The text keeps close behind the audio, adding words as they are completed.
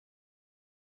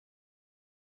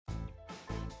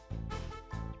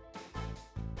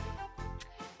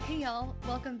Hey y'all,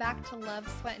 welcome back to Love,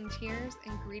 Sweat, and Tears,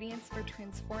 Ingredients for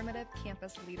Transformative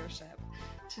Campus Leadership.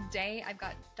 Today I've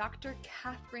got Dr.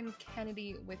 Catherine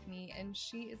Kennedy with me, and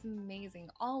she is amazing,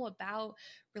 all about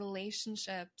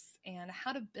relationships and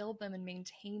how to build them and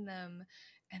maintain them,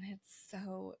 and it's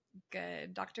so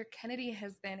good. Dr. Kennedy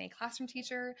has been a classroom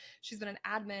teacher. She's been an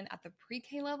admin at the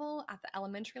pre-K level, at the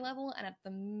elementary level, and at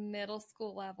the middle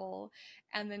school level.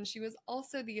 And then she was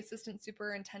also the assistant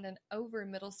superintendent over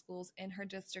middle schools in her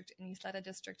district, in Isleta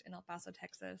District in El Paso,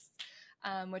 Texas,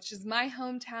 which is my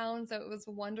hometown. So it was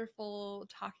wonderful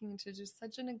talking to just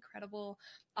such an incredible,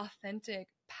 authentic,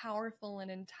 powerful,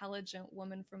 and intelligent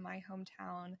woman from my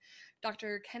hometown.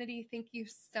 Dr. Kennedy, thank you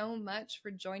so much for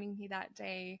joining me that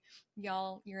day.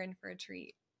 Y'all, you're in for a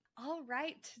treat. All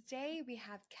right, today we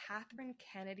have Catherine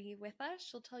Kennedy with us.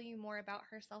 She'll tell you more about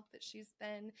herself, that she's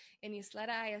been in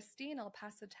Isleta ISD in El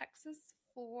Paso, Texas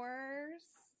for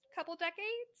a couple decades.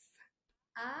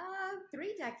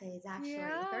 3 decades, actually.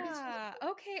 Yeah.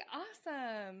 32. Okay,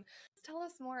 awesome. Tell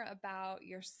us more about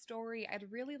your story. I'd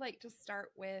really like to start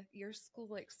with your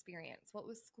school experience. What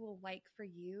was school like for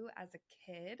you as a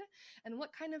kid, and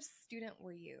what kind of student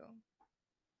were you?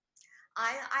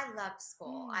 I loved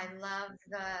school. I loved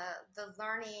the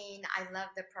learning. I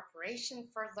loved the preparation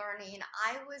for learning.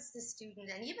 I was the student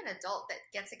and even adult that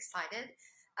gets excited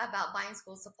about buying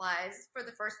school supplies for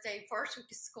the first day, first week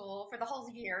of school, for the whole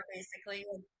year, basically.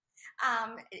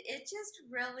 It just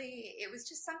really, it was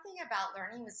just something about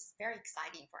learning was very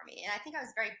exciting for me. And I think I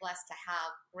was very blessed to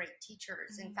have great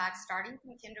teachers. In fact, starting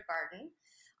from kindergarten,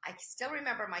 I still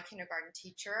remember my kindergarten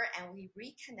teacher, and we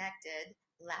reconnected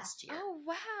last year. Oh,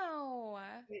 wow.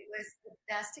 It was the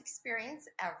best experience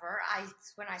ever.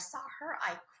 When I saw her,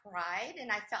 I cried,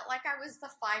 and I felt like I was the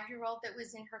 5-year-old that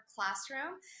was in her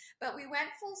classroom. But we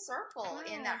went full circle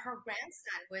in that her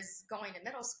grandson was going to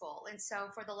middle school. And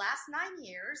so for the last 9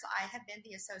 years, I have been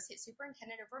the associate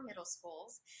superintendent over middle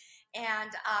schools. And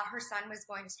her son was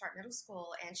going to start middle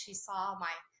school, and she saw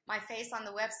my face on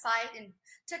the website and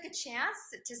took a chance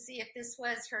to see if this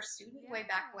was her student way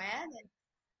back when.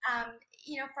 And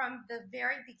from the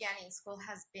very beginning, school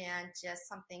has been just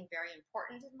something very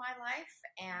important in my life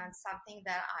and something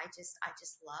that I just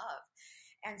love.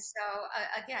 And so,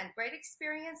 again, great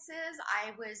experiences.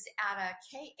 I was at a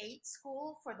K-8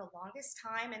 school for the longest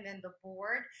time, and then the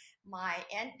board,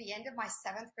 the end of my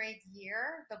 7th grade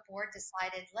year, the board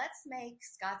decided, let's make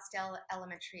Scottsdale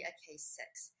Elementary a K-6.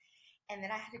 And then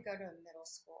I had to go to a middle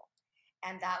school.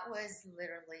 And that was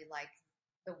literally like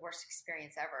the worst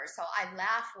experience ever. So I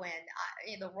laugh when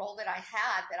in the role that I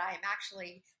had, that I am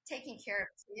actually taking care of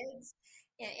kids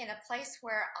in a place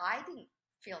where I didn't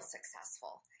feel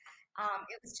successful.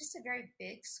 It was just a very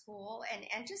big school,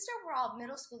 and just overall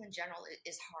middle school in general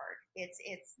is hard. It's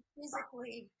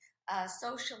physically,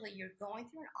 socially, you're going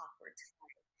through an awkward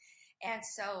time. And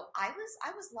so I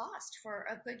was lost for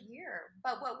a good year.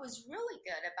 But what was really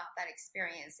good about that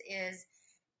experience is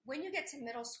when you get to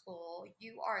middle school,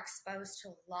 you are exposed to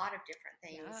a lot of different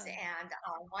things, and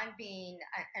one being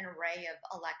an array of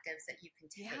electives that you can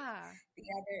take. The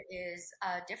other is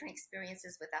different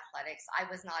experiences with athletics. I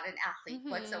was not an athlete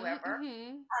whatsoever,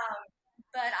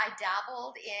 but I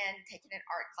dabbled in taking an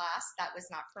art class. That was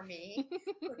not for me.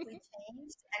 Quickly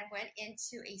changed and went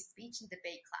into a speech and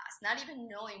debate class, not even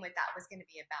knowing what that was going to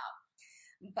be about.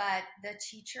 But the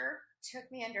teacher took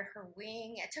me under her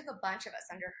wing. It took a bunch of us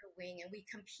under her wing, and we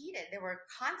competed. There were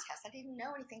contests. I didn't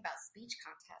know anything about speech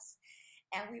contests.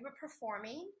 And we were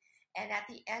performing. And at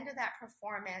the end of that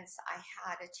performance, I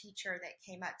had a teacher that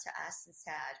came up to us and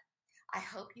said, I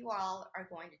hope you all are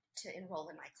going to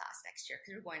enroll in my class next year,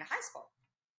 because we're going to high school.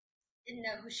 Didn't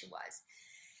know who she was.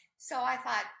 So I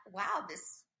thought, wow,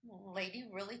 this lady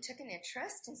really took an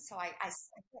interest. And so I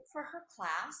signed up for her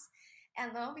class.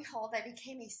 And lo and behold, I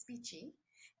became a speechie.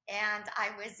 And I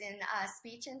was in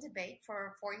speech and debate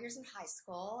for 4 years in high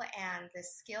school. And the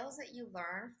skills that you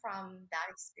learn from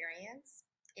that experience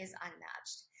is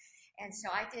unmatched. And so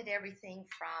I did everything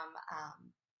from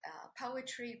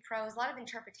poetry, prose, a lot of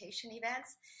interpretation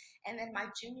events. And then my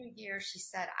junior year, she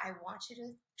said, I want you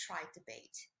to try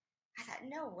debate. I thought,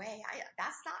 no way,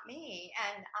 that's not me.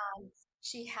 And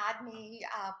she had me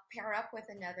pair up with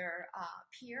another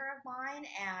peer of mine,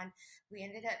 and we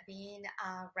ended up being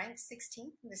ranked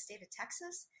 16th in the state of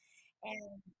Texas.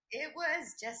 And it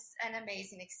was just an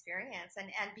amazing experience. And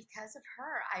because of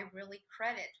her, I really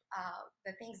credit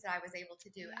the things that I was able to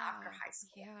do after high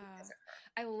school because of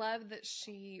her. I love that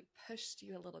she pushed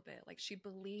you a little bit, like she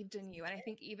believed in you. And I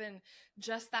think even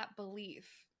just that belief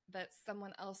that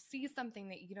someone else sees something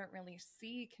that you don't really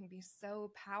see can be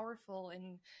so powerful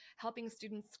in helping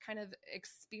students kind of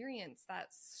experience that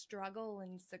struggle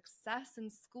and success in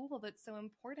school that's so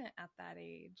important at that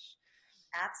age.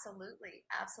 Absolutely.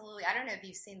 Absolutely. I don't know if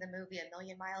you've seen the movie A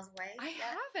Million Miles Away I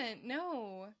yet. haven't,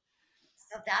 no.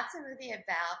 So that's a movie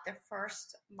about the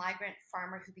first migrant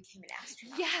farmer who became an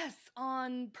astronaut. Yes,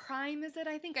 on Prime, is it?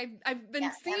 I think I've been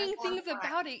Yes, seeing Amazon things Prime.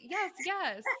 about it. Yes,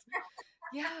 yes.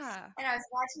 Yeah. And I was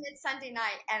watching it Sunday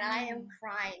night and I am Mm,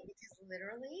 crying because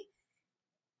literally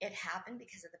it happened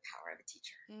because of the power of a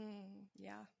teacher.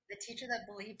 yeah. The teacher that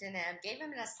believed in him gave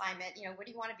him an assignment. What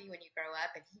do you want to be when you grow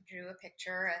up? And he drew a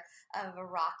picture of a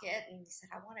rocket and he said,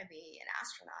 I want to be an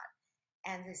astronaut.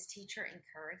 And this teacher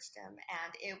encouraged him.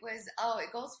 And it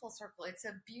goes full circle. It's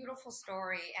a beautiful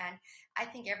story. And I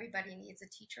think everybody needs a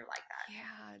teacher like that.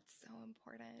 Yeah, it's so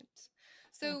important.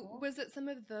 So, Mm-hmm. was it some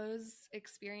of those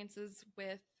experiences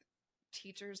with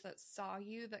teachers that saw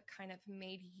you that kind of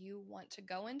made you want to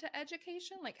go into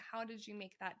education? Like, how did you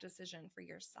make that decision for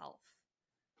yourself?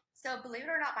 So, believe it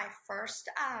or not, my first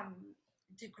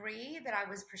degree that I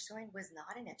was pursuing was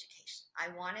not in education.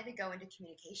 I wanted to go into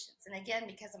communications. And again,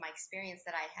 because of my experience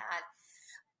that I had.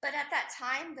 But at that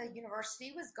time, the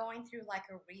university was going through like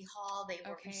a rehaul. They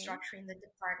were Okay. restructuring the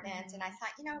department. And I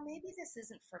thought, maybe this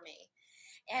isn't for me.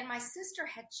 And my sister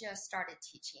had just started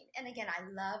teaching. And again, I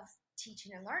love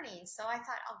teaching and learning. So I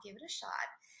thought, I'll give it a shot.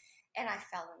 And I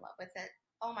fell in love with it.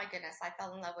 Oh my goodness, I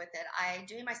fell in love with it.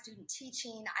 Doing my student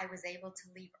teaching, I was able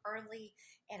to leave early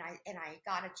and I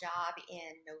got a job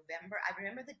in November. I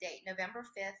remember the date, November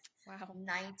 5th, Wow.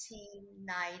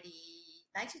 1990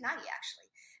 actually,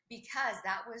 because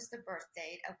that was the birth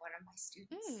date of one of my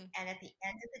students. And at the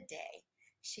end of the day,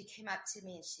 she came up to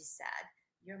me and she said,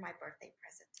 "You're my birthday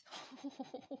present."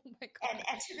 Oh my God.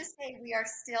 And to this day, we are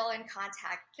still in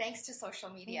contact thanks to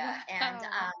social media. And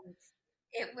Wow.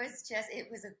 it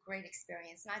was a great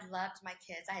experience. And I loved my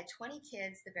kids. I had 20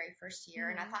 kids the very first year,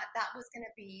 and I Mhm. thought that was going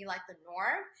to be like the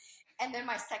norm. And then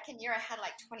my second year, I had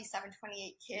like 27,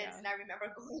 28 kids. Yeah. And I remember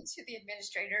going to the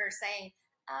administrator saying,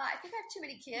 I think I have too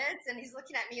many kids. And he's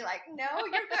looking at me like, no,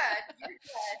 you're good. You're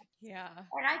good. Yeah.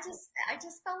 And I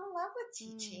just fell in love with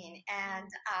teaching, Mm.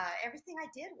 and everything I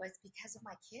did was because of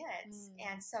my kids.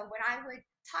 Mm. And so when I would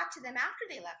talk to them after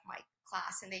they left my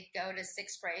class and they'd go to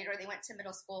sixth grade or they went to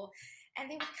middle school, and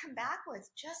they would come back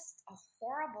with just a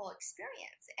horrible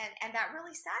experience, and that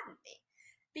really saddened me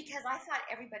because I thought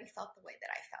everybody felt the way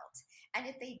that I felt, and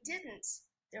if they didn't,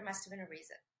 there must have been a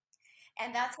reason.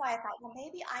 And that's why I thought, well,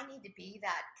 maybe I need to be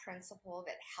that principal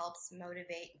that helps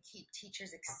motivate and keep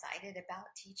teachers excited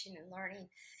about teaching and learning.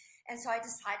 And so I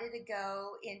decided to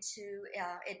go into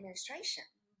administration.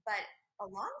 But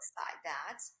alongside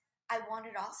that, I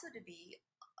wanted also to be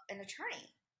an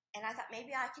attorney. And I thought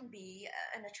maybe I can be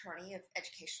an attorney of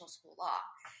educational school law.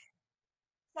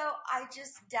 So I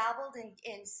just dabbled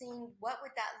in seeing what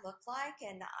would that look like,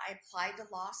 and I applied to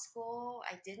law school.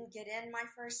 I didn't get in my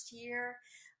first year,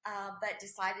 but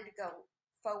decided to go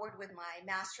forward with my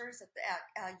master's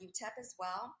at UTEP as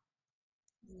well.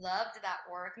 Loved that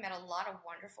work, met a lot of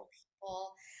wonderful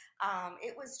people.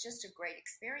 It was just a great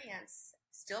experience.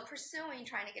 Still pursuing,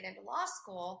 trying to get into law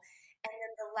school. And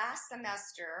then the last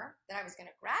semester that I was going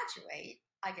to graduate,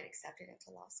 I get accepted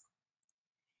into law school.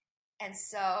 And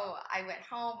so I went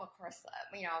home. Of course,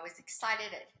 I was excited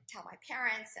to tell my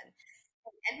parents,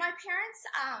 and my parents,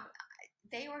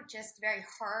 they were just very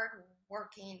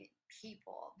hard-working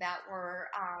people. That were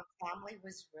family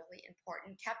was really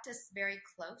important. Kept us very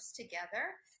close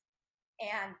together.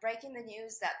 And breaking the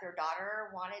news that their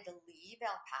daughter wanted to leave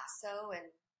El Paso and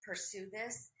pursue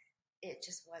this, it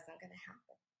just wasn't going to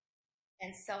happen.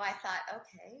 And so I thought,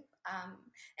 okay.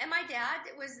 And my dad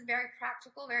was very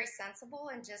practical, very sensible,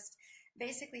 and just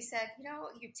basically said,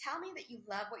 you tell me that you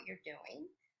love what you're doing.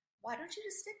 Why don't you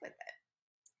just stick with it?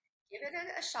 Give it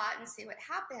a shot and see what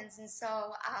happens. And so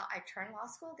I turned law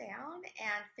school down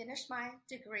and finished my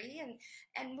degree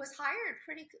and was hired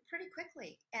pretty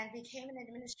quickly and became an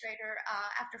administrator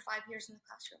after 5 years in the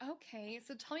classroom. Okay,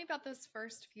 so tell me about those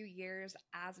first few years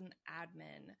as an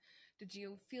admin. Did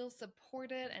you feel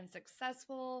supported and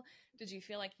successful? Did you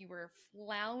feel like you were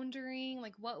floundering?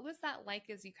 Like, what was that like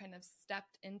as you kind of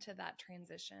stepped into that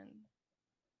transition?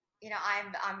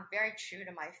 I'm very true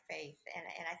to my faith, and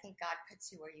I think God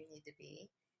puts you where you need to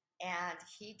be. And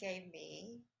He gave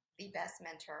me the best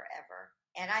mentor ever.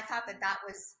 And I thought that that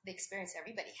was the experience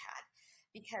everybody had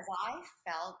because I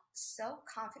felt so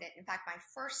confident. In fact, my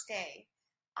first day,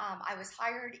 I was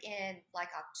hired in like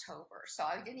October, so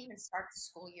I didn't even start the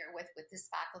school year with this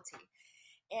faculty.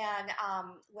 And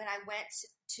when I went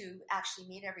to actually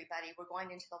meet everybody, we're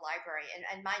going into the library.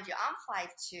 And mind you, I'm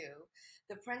 5'2".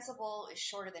 The principal is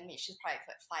shorter than me. She's probably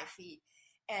 5 feet.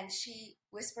 And she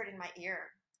whispered in my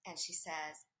ear and she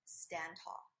says, stand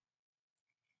tall.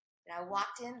 And I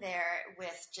walked in there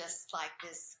with just like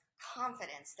this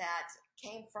confidence that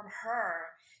came from her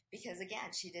because,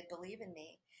 again, she did believe in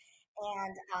me.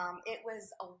 And it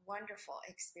was a wonderful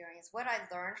experience. What I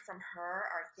learned from her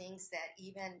are things that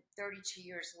even 32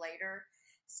 years later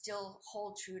still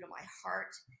hold true to my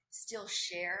heart, still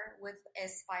share with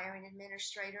aspiring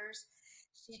administrators.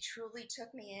 She truly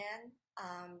took me in,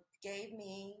 gave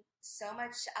me so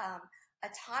much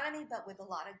autonomy, but with a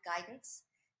lot of guidance.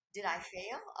 Did I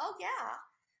fail? Oh, yeah.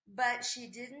 But she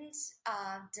didn't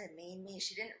demean me.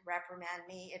 She didn't reprimand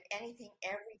me. If anything,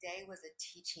 every day was a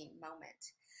teaching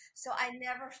moment. So I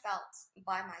never felt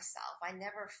by myself. I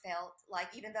never felt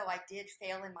like, even though I did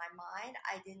fail in my mind,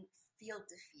 I didn't feel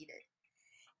defeated.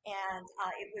 And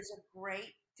it was a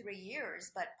great 3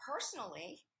 years. But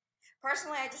personally,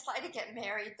 I decided to get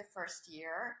married the first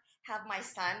year, have my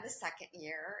son the second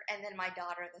year, and then my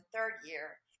daughter the third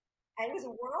year. And it was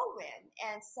a whirlwind.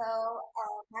 And so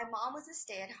my mom was a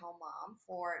stay at home mom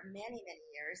for many, many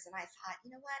years. And I thought,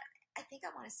 you know what? I think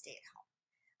I want to stay at home.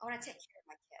 I want to take care of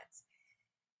my kids.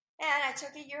 And I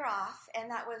took a year off, and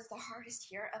that was the hardest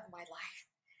year of my life.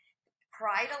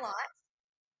 Cried a lot,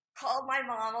 called my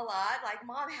mom a lot, like,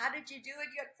 Mom, how did you do it?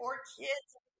 You had 4 kids.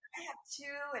 I have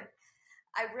two. And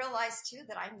I realized too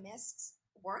that I missed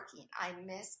working. I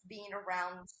missed being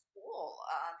around school,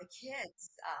 the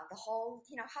kids, the whole,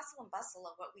 hustle and bustle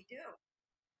of what we do.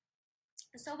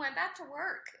 So I went back to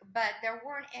work, but there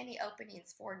weren't any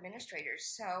openings for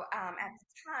administrators. So at the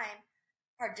time,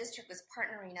 our district was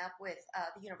partnering up with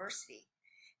the university,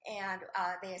 and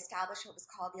they established what was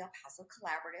called the El Paso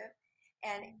Collaborative.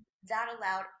 And that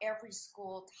allowed every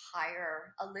school to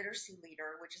hire a literacy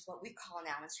leader, which is what we call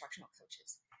now instructional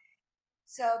coaches.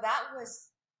 So that was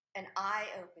an eye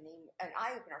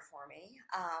opener for me,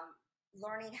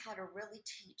 learning how to really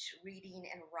teach reading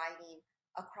and writing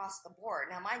across the board.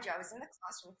 Now, mind you, I was in the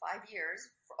classroom 5 years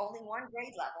for only one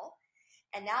grade level,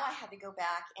 and now I had to go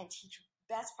back and teach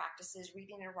best practices,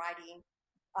 reading and writing,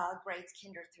 grades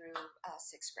kinder through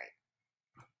sixth grade.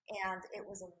 And it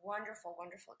was a wonderful,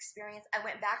 wonderful experience. I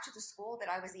went back to the school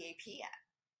that I was the AP at.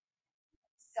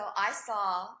 So I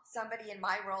saw somebody in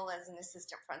my role as an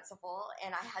assistant principal,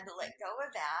 and I had to let go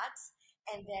of that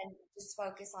and then just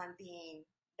focus on being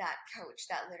that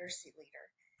coach, that literacy leader.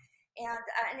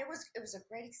 And it was a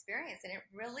great experience, and it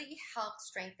really helped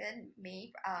strengthen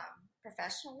me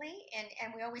professionally.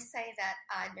 And we always say that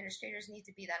administrators need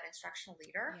to be that instructional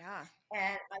leader. Yeah.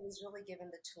 And I was really given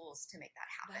the tools to make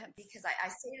that happen because I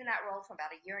stayed in that role for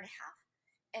about a year and a half,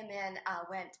 and then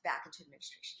went back into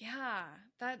administration. Yeah,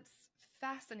 that's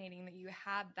fascinating that you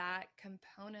had that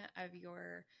component of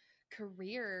your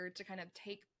career to kind of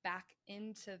take back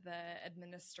into the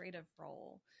administrative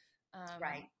role.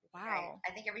 Right. Wow. Right.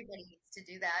 I think everybody needs to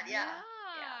do that. Yeah.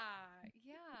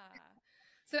 Yeah.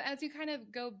 So as you kind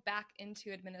of go back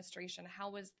into administration,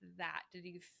 how was that? Did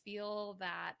you feel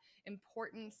that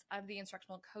importance of the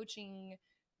instructional coaching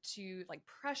to like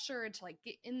pressure to like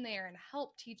get in there and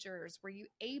help teachers? Were you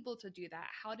able to do that?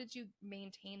 How did you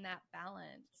maintain that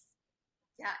balance?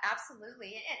 Yeah,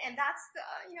 absolutely. And that's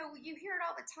you hear it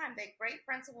all the time that great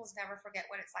principals never forget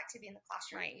what it's like to be in the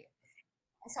classroom. Right.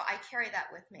 And so I carry that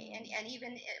with me. And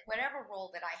even whatever role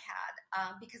that I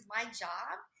had, because my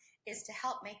job is to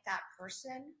help make that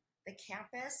person, the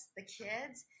campus, the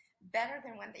kids, better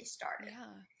than when they started.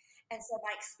 Yeah. And so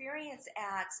my experience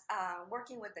at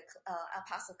working with the El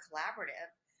Paso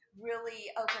Collaborative really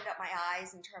opened up my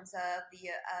eyes in terms of the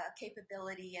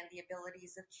capability and the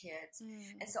abilities of kids.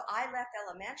 And so I left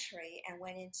elementary and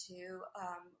went into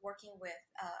working with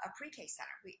a pre-K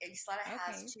center. Isleta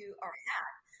has had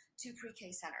two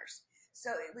pre-K centers.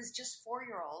 So it was just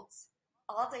 4-year-olds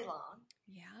all day long.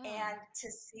 Yeah. And to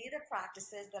see the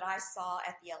practices that I saw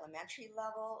at the elementary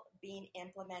level being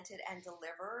implemented and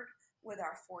delivered with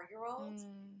our 4-year-olds,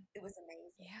 it was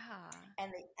amazing. Yeah. And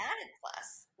the added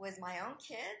plus was my own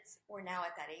kids were now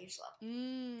at that age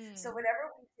level. So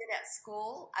whatever we did at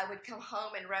school, I would come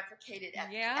home and replicate it at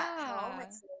home.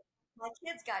 And so my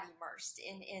kids got immersed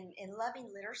in loving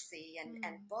literacy and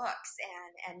books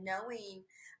and knowing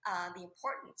the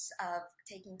importance of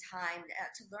taking time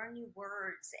to learn new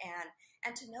words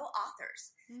and to know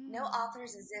authors. Know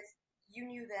authors as if you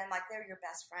knew them like they're your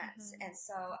best friends. And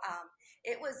so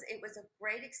it was a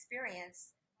great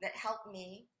experience that helped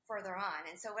me further on.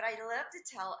 And so what I love to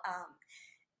tell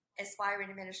aspiring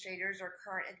administrators or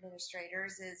current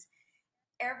administrators is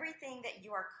everything that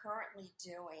you are currently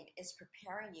doing is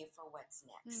preparing you for what's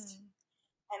next.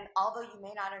 And although you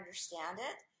may not understand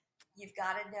it, you've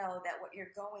got to know that what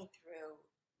you're going through,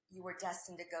 you were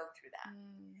destined to go through that.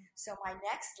 So my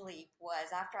next leap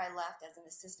was after I left as an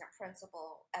assistant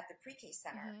principal at the pre-K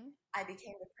center, I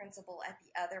became the principal at the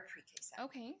other pre-K center.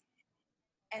 Okay.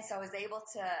 And so I was able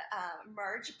to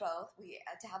merge both.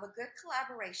 To have a good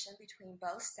collaboration between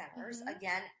both centers.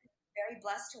 Again, very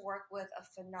blessed to work with a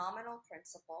phenomenal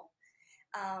principal.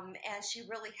 And she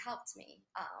really helped me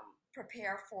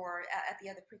prepare for at the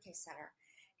other pre-K center.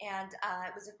 And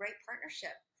it was a great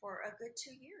partnership for a good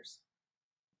 2 years.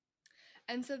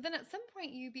 And so then at some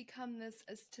point you become this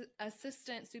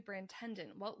assistant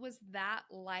superintendent. What was that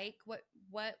like?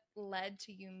 What led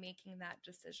to you making that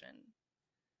decision?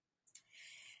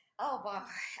 Oh, boy.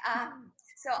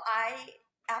 So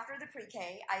after the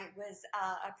pre-K, I was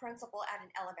a principal at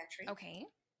an elementary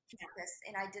campus,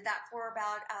 and I did that for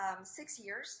about 6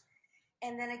 years.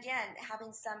 And then again,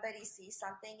 having somebody see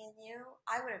something in you,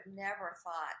 I would have never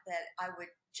thought that I would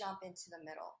jump into the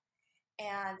middle.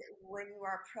 And when you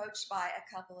are approached by a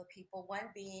couple of people,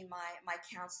 one being my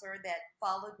counselor that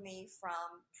followed me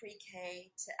from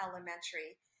pre-K to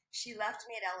elementary, she left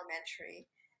me at elementary.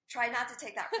 Try not to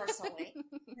take that personally.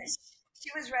 She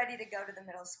was ready to go to the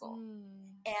middle school.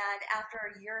 And after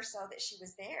a year or so that she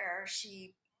was there,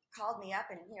 she called me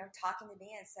up and, talking to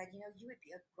me and said, you would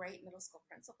be a great middle school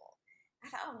principal. I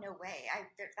thought, oh, no way.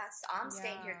 I'm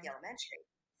staying here at the elementary.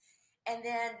 And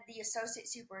then the associate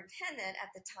superintendent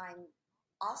at the time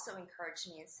also encouraged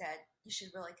me and said, you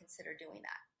should really consider doing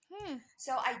that.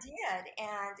 So I did,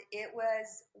 and it was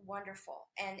wonderful.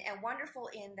 And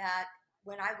wonderful in that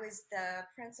when I was the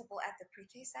principal at the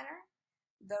pre-K center,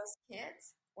 those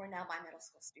kids were now my middle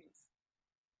school students.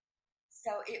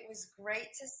 So it was great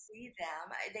to see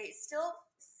them. They still,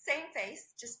 same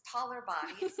face, just taller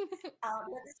bodies,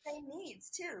 but the same needs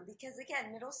too. Because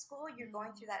again, middle school, you're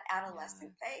going through that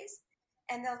adolescent phase.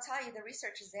 And they'll tell you, the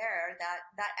research is there,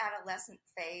 that adolescent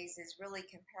phase is really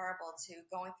comparable to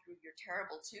going through your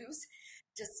terrible twos,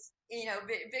 just,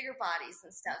 bigger bodies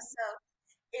and stuff. So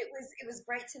it was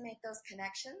great to make those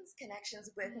connections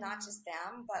with not just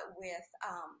them, but with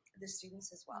the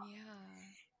students as well.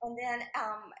 And then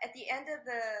at the end of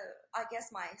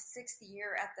my 6th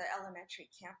year at the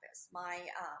elementary campus,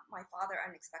 my father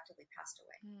unexpectedly passed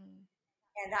away.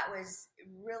 And that was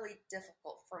really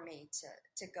difficult for me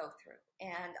to go through.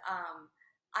 And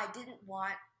I didn't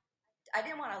want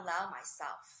to allow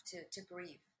myself to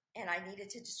grieve, and I needed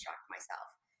to distract myself.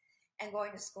 And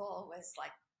going to school was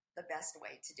like the best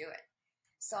way to do it.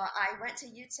 So I went to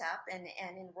UTEP and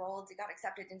got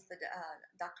accepted into the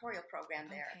doctoral program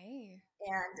there,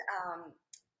 and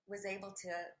was able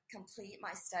to complete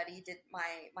my study, did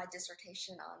my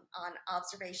dissertation on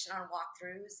observation on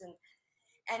walkthroughs,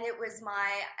 and it was my,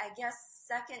 I guess,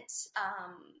 second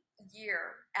year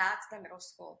at the middle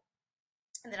school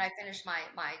that I finished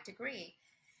my degree.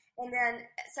 And then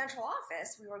at central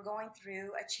office, we were going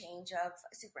through a change of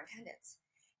superintendents.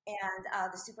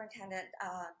 And the superintendent,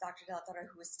 Dr. Del Toro,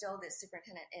 who was still the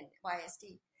superintendent in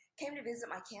YSD, came to visit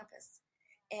my campus.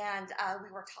 And we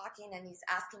were talking, and he's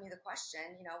asking me the question,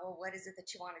 well, what is it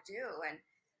that you want to do? And,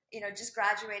 just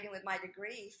graduating with my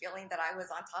degree, feeling that I was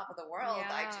on top of the world,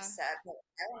 I just said, well,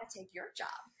 I want to take your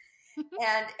job.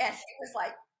 and he was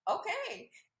like, okay.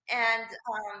 And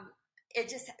it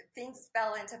just, things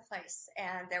fell into place,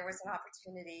 and there was an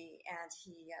opportunity, and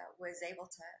he was able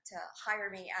to hire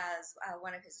me as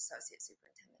one of his associate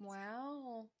superintendents.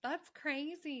 Wow, that's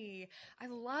crazy. I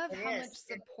love how much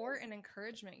support and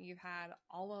encouragement you've had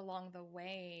all along the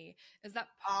way. Is that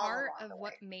part of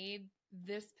what made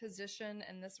this position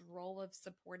and this role of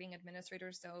supporting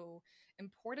administrators so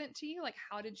important to you? Like,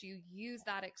 how did you use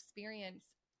that experience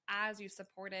as you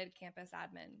supported campus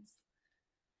admins?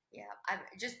 Yeah, I'm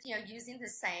just, using the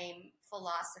same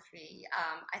philosophy.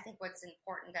 I think what's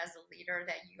important as a leader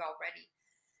that you already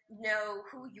know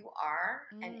who you are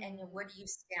and what do you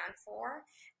stand for.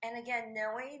 And again,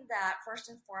 knowing that first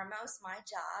and foremost, my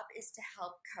job is to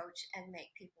help coach and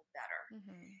make people better.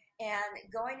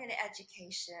 And going into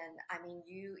education, I mean,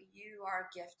 you are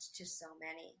a gift to so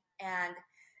many. And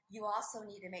you also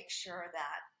need to make sure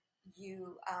that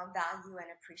you value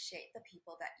and appreciate the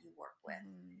people that you work with.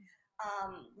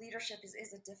 Leadership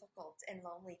is a difficult and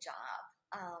lonely job.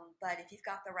 But if you've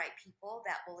got the right people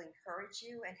that will encourage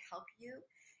you and help you,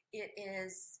 it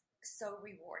is so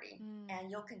rewarding. And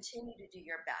you'll continue to do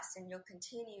your best, and you'll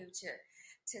continue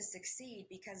to succeed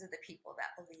because of the people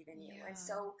that believe in you. And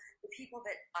so the people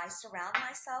that I surround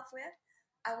myself with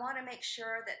I want to make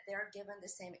sure that they're given the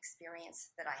same experience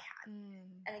that I had.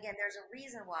 Mm. And again, there's a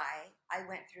reason why I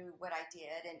went through what I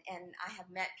did, and I have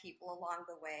met people along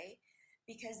the way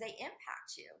because they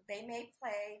impact you. They may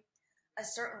play a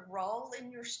certain role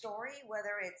in your story,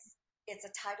 whether it's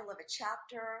a title of a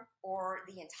chapter or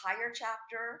the entire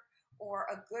chapter or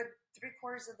a good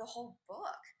three-quarters of the whole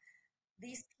book.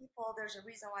 These people, there's a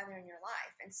reason why they're in your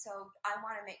life. And so I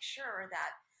want to make sure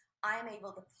that I'm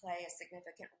able to play a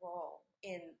significant role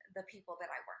in the people that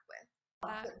I work with.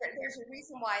 There's a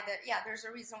reason why that, yeah, there's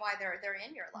a reason why they're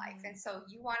in your life. And so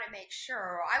you want to make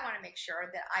sure, or I want to make sure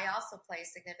that I also play a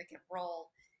significant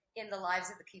role in the lives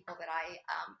of the people that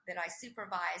I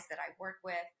supervise, that I work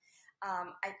with.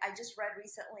 I just read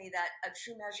recently that a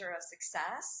true measure of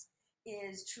success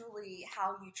is truly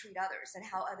how you treat others and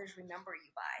how others remember you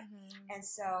by. And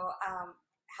so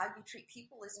how you treat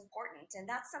people is important. And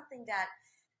that's something that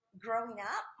growing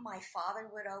up, my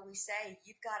father would always say,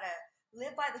 you've got to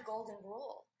live by the golden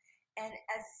rule. And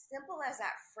as simple as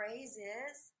that phrase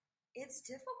is, it's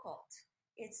difficult.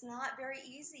 It's not very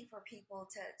easy for people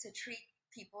to treat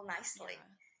people nicely.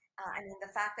 Yeah. I mean,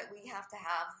 the fact that we have to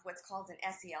have what's called an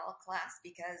SEL class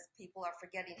because people are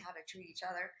forgetting how to treat each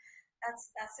other,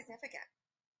 that's significant.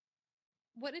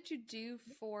 What did you do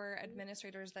for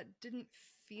administrators that didn't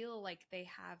feel like they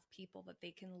have people that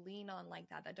they can lean on like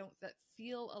that, that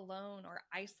feel alone or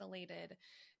isolated?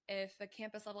 If a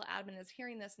campus level admin is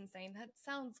hearing this and saying, that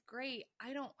sounds great,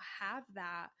 I don't have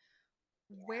that,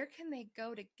 where can they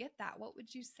go to get that? What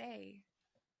would you say?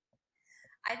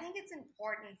 I think it's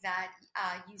important that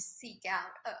you seek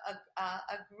out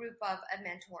a group of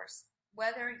mentors.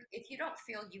 Whether if you don't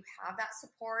feel you have that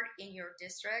support in your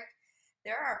district,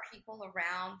 there are people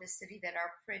around the city that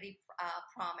are pretty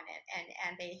prominent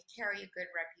and they carry a good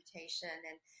reputation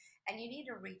and you need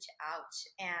to reach out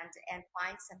and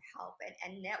find some help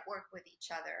and network with each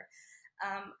other.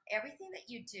 Everything that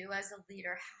you do as a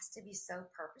leader has to be so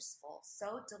purposeful,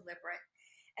 so deliberate.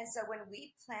 And so when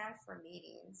we plan for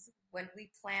meetings, when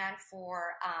we plan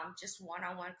for just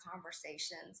one-on-one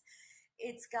conversations,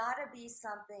 it's got to be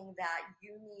something that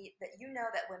you need, that you know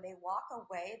that when they walk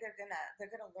away, they're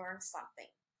gonna learn something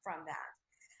from that.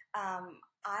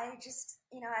 I just,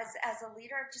 as a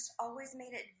leader, I've just always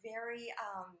made it very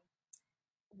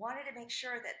wanted to make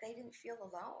sure that they didn't feel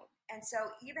alone. And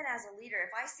so even as a leader,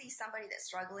 if I see somebody that's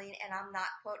struggling and I'm not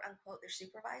quote unquote their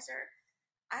supervisor,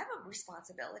 I have a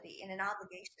responsibility and an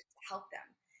obligation to help them.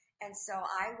 And so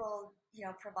I will,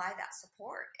 provide that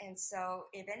support. And so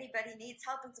if anybody needs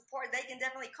help and support, they can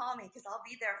definitely call me because I'll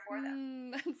be there for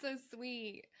them. That's so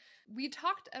sweet. We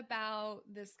talked about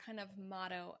this kind of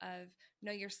motto of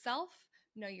know yourself,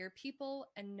 know your people,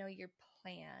 and know your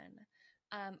plan.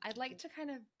 I'd like to kind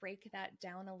of break that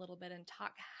down a little bit and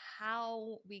talk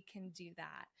how we can do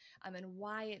that and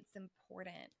why it's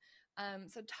important.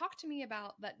 So talk to me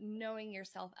about that knowing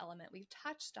yourself element. We've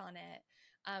touched on it,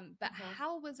 but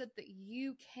how was it that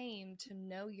you came to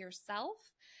know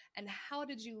yourself, and how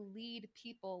did you lead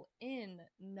people in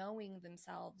knowing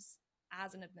themselves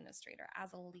as an administrator,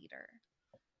 as a leader?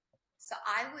 So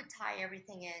I would tie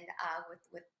everything in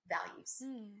with values.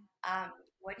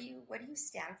 What do you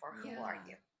stand for? Who are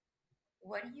you?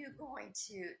 What are you going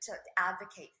to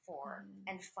advocate for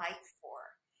and fight for?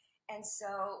 And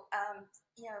so,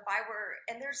 if I were,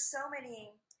 and there's so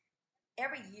many,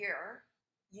 every year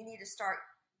you need to start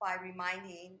by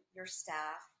reminding your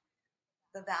staff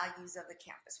the values of the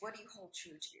campus. What do you hold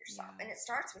true to yourself? And it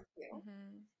starts with you.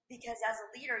 Because as a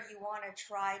leader, you want to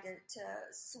try to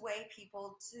sway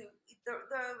people to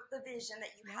the vision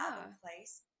that you have in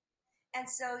place. And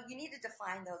so you need to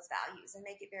define those values and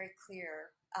make it very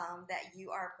clear that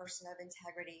you are a person of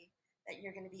integrity, that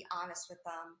you're going to be honest with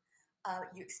them.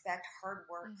 You expect hard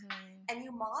work, and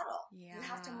you model. You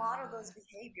have to model those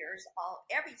behaviors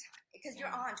every time because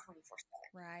you're on 24/7.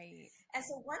 Right. And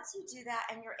so once you do that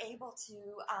and you're able to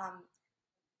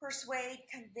persuade,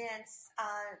 convince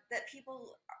that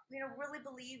people, really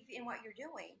believe in what you're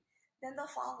doing, then they'll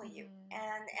follow you,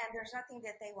 and there's nothing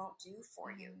that they won't do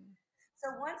for you.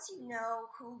 So once you know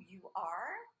who you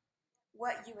are,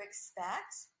 what you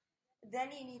expect,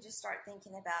 then you need to start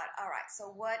thinking about, all right,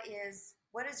 so what is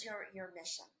your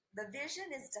mission? The vision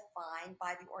is defined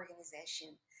by the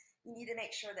organization. You need to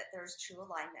make sure that there's true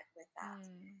alignment with that.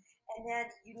 And then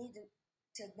you need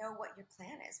to know what your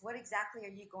plan is. What exactly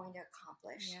are you going to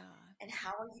accomplish? And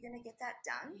how are you going to get that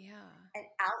done? And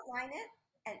outline it.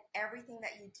 And everything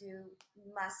that you do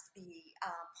must be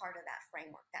part of that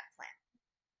framework, that plan.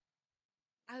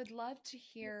 I would love to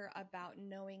hear about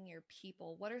knowing your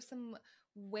people. What are some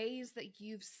ways that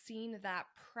you've seen that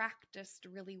practiced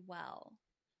really well?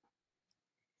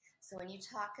 So when you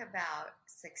talk about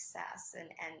success and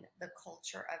the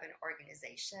culture of an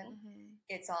organization, Mm-hmm.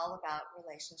 it's all about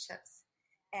relationships.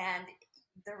 And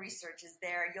the research is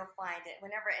there. You'll find it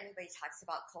whenever anybody talks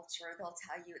about culture, they'll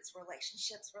tell you it's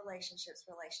relationships, relationships,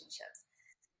 relationships.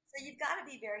 So you've got to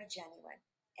be very genuine.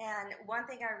 And one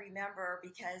thing I remember,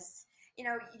 because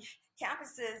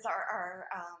campuses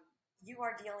you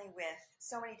are dealing with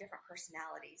so many different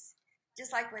personalities.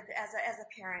 Just like with as a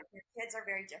parent, your kids are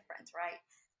very different, right?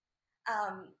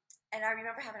 Um, and I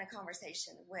remember having a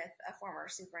conversation with a former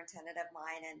superintendent of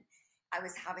mine, and I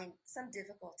was having some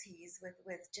difficulties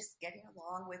with just getting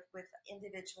along with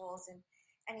individuals, and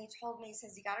he told me, he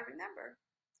says, you got to remember,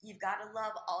 you've got to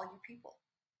love all your people.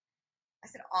 I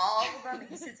said, all of them? And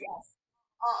he says, yes,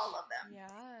 all of them. Yeah.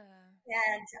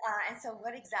 And so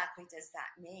what exactly does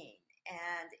that mean?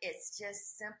 And it's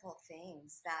just simple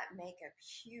things that make a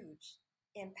huge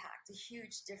impact, a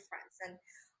huge difference. And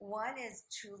one is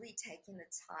truly taking the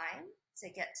time to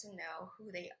get to know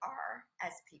who they are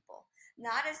as people,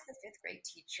 not as the fifth grade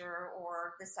teacher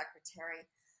or the secretary,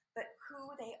 but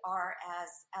who they are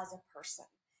as a person.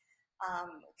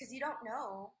 Because you don't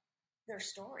know their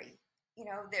story.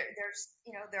 There's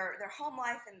their home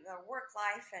life and their work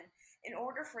life, and in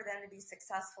order for them to be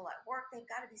successful at work, they've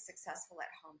got to be successful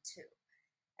at home too.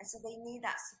 And so they need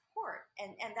that support,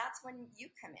 and that's when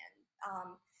you come in,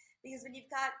 because when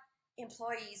you've got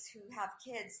employees who have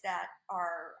kids that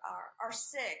are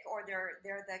sick, or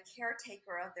they're the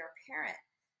caretaker of their parent,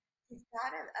 you've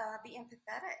got to be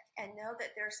empathetic and know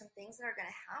that there are some things that are going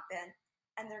to happen,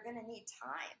 and they're going to need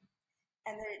time,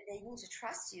 and they need to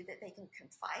trust you, that they can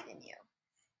confide in you.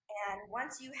 And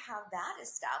once you have that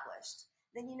established,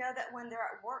 then you know that when they're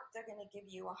at work, they're going to give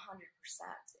you 100%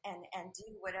 and do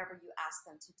whatever you ask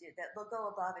them to do, that they'll go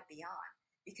above and beyond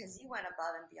because you went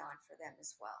above and beyond for them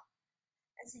as well.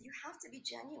 And so you have to be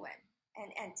genuine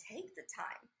and take the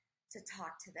time to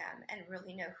talk to them and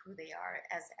really know who they are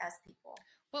as people.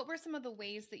 What were some of the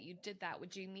ways that you did that?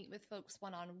 Would you meet with folks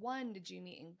one on one? Did you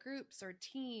meet in groups or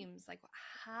teams? Like,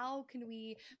 how can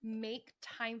we make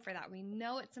time for that? We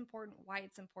know it's important, why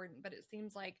it's important, but it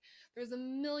seems like there's a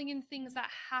million things that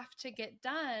have to get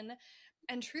done.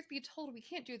 And truth be told, we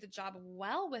can't do the job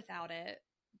well without it,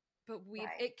 but Right.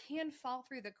 it can fall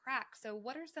through the cracks. So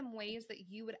what are some ways that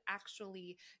you would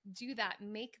actually do that,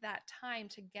 make that time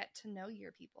to get to know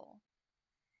your people?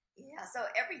 Yeah, so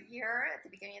every year at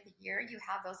the beginning of the year, you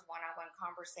have those one on one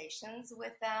conversations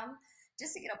with them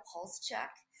just to get a pulse check.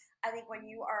 I think when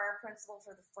you are a principal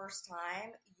for the first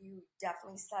time, you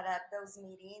definitely set up those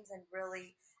meetings and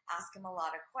really ask them a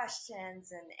lot of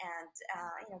questions and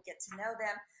get to know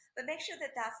them. But make sure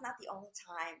that that's not the only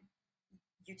time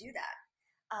you do that,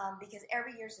 because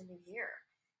every year is a new year.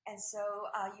 And so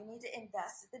you need to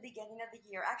invest at the beginning of the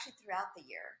year, actually throughout the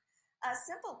year.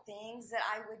 Simple things that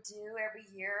I would do every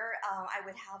year. I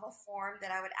would have a form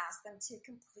that I would ask them to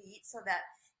complete so that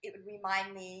it would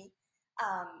remind me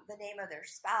the name of their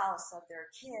spouse, of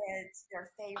their kids, their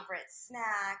favorite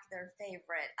snack, their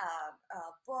favorite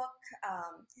book,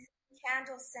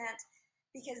 candle scent.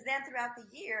 Because then throughout the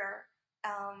year,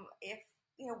 if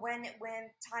when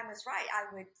time was right, I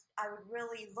would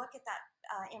really look at that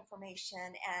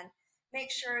information and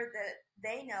make sure that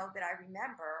they know that I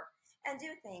remember, and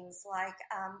do things like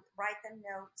write them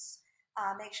notes,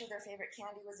 make sure their favorite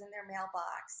candy was in their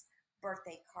mailbox,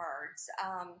 birthday cards,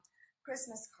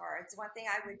 Christmas cards. One thing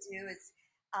I would do is,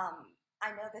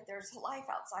 I know that there's life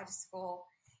outside of school.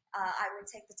 I would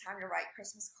take the time to write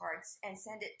Christmas cards and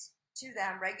send it to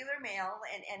them, regular mail,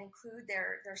 and include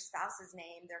their spouse's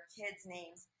name, their kids'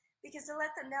 names, because to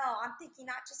let them know I'm thinking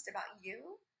not just about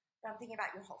you, but I'm thinking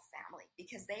about your whole family,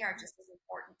 because they are just as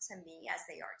important to me as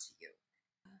they are to you.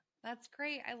 That's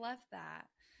great. I love that.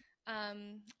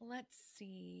 Let's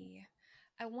see.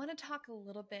 I want to talk a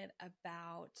little bit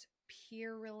about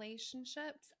peer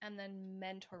relationships and then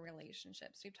mentor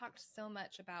relationships. We've talked so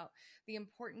much about the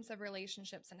importance of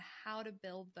relationships and how to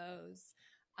build those.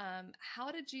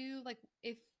 How did you, like,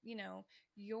 if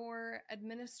your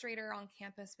administrator on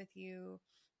campus with you,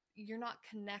 you're not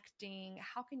connecting,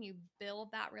 how can you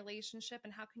build that relationship,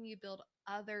 and how can you build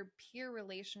other peer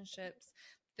relationships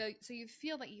so you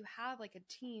feel that you have like a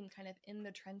team kind of in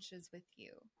the trenches with you?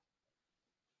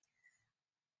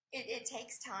 It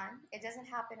takes time. It doesn't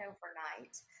happen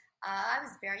overnight. I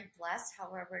was very blessed,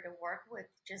 however, to work with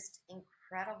just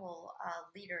incredible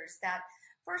leaders that,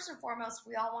 first and foremost,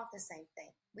 we all want the same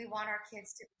thing. We want our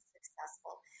kids to be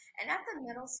successful. And at the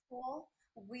middle school,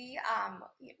 we're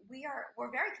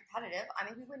very competitive. I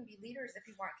mean, we wouldn't be leaders if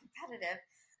we weren't competitive,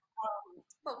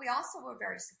 but we also were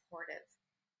very supportive.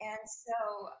 And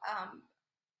so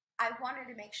I wanted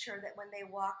to make sure that when they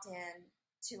walked in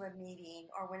to a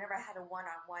meeting or whenever I had a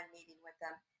one-on-one meeting with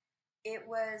them, it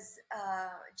was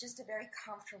just a very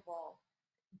comfortable,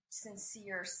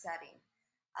 sincere setting.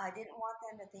 I didn't want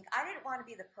them to think, I didn't want to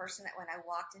be the person that when I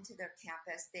walked into their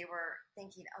campus, they were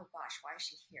thinking, oh gosh, why is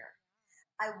she here?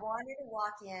 I wanted to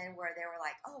walk in where they were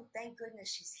like, oh, thank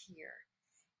goodness she's here.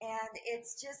 And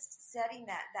it's just setting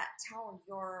that tone.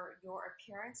 Your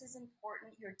appearance is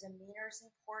important, your demeanor is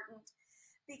important,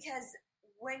 because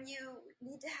when you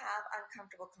need to have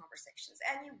uncomfortable conversations,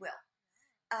 and you will,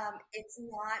 it's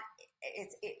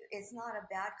not a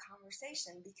bad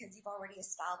conversation because you've already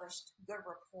established good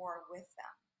rapport with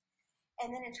them. And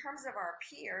then in terms of our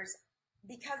peers,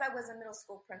 because I was a middle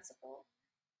school principal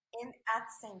in at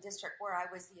the same district where I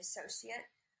was the associate,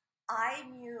 I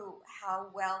knew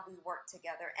how well we worked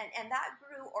together, and that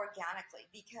grew organically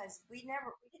because we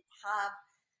didn't have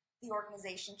the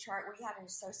organization chart where you had an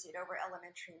associate over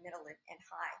elementary, middle, and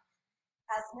high.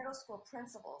 As middle school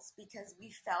principals, because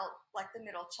we felt like the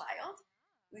middle child,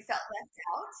 we felt left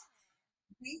out.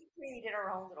 We created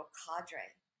our own little cadre,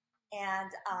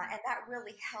 and that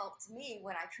really helped me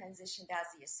when I transitioned as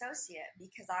the associate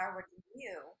because I already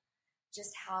knew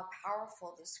just how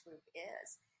powerful this group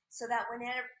is. So that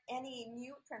whenever any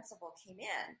new principal came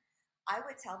in, I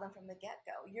would tell them from the get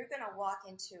go, you're going to walk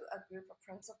into a group of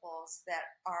principals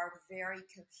that are very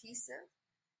cohesive,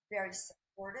 very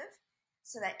supportive,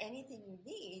 so that anything you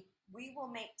need, we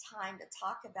will make time to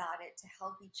talk about it to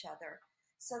help each other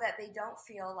so that they don't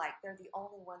feel like they're the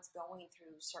only ones going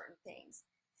through certain things.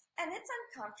 And it's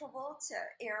uncomfortable to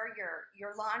air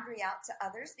your laundry out to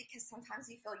others because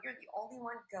sometimes you feel you're the only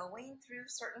one going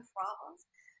through certain problems.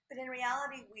 But in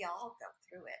reality, we all go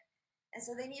through it. And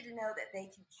so they need to know that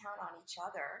they can count on each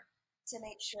other to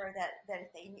make sure that if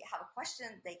they have a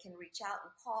question, they can reach out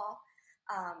and call.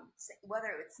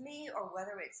 Whether it's me or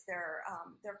whether it's their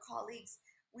colleagues,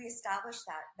 we establish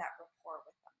that rapport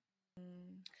with them.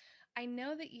 Mm. I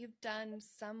know that you've done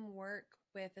some work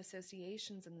with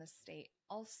associations in the state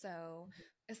also,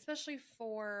 especially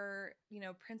for,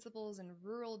 principals in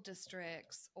rural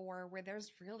districts or where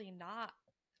there's really not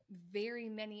very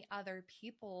many other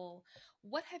people.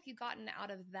 What have you gotten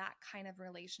out of that kind of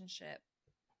relationship?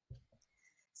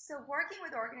 So working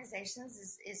with organizations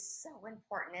is so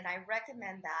important, and I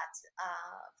recommend that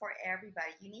for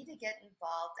everybody. You need to get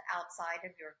involved outside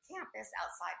of your campus,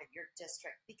 outside of your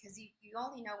district, because you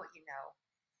only know what you know.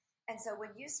 And so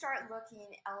when you start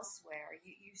looking elsewhere,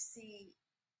 you see,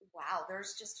 wow,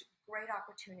 there's just great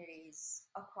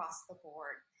opportunities across the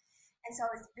board. And so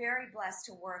I was very blessed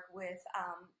to work with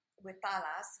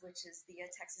TALAS, which is the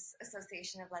Texas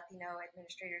Association of Latino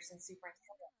Administrators and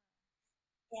Superintendents.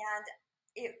 And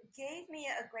it gave me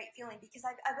a great feeling because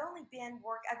I've only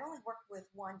worked with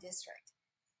one district,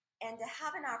 and to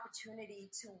have an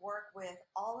opportunity to work with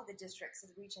all of the districts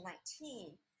of Region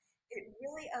 19, it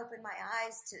really opened my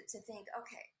eyes to think,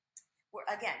 okay, we're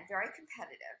again very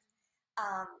competitive.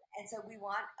 And so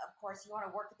of course, you want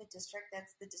to work with the district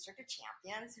that's the district of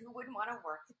champions. Who wouldn't want to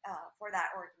work for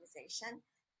that organization?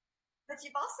 But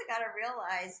you've also got to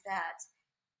realize that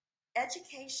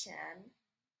education,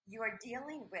 you are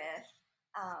dealing with,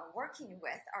 working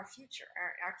with our future,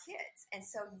 our kids. And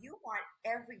so you want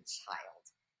every child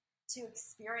to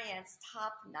experience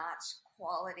top-notch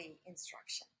quality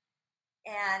instruction.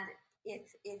 And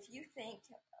if you think,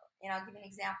 and I'll give you an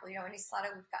example, in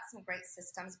Isleta, we've got some great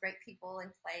systems, great people in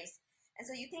place. And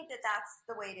so you think that that's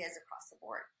the way it is across the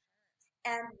board.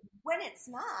 And when it's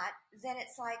not, then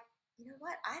it's like, you know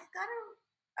what? I've got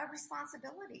a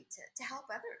responsibility to help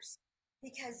others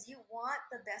because you want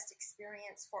the best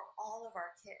experience for all of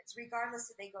our kids,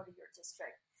 regardless if they go to your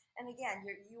district. And again,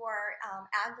 you are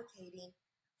advocating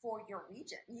for your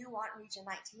region. You want Region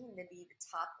 19 to be the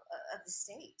top of the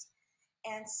state.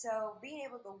 And so being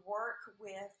able to work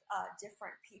with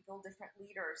different people, different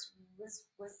leaders was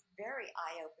very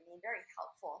eye-opening, very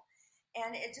helpful.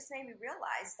 And it just made me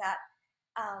realize that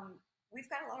we've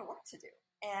got a lot of work to do.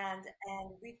 And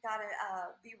we've got to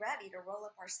be ready to roll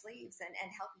up our sleeves and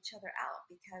help each other out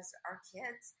because our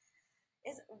kids,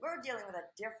 we're dealing with a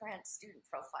different student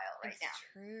profile right now.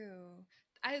 It's true.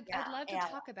 I'd love to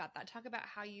talk about that. Talk about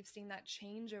how you've seen that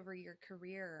change over your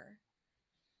career.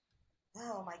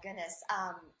 Oh my goodness.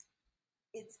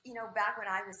 It's, back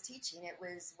when I was teaching, it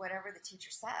was whatever the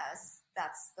teacher says,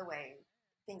 that's the way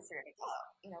things are going to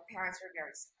go. Parents were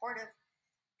very supportive.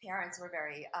 Parents were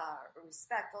very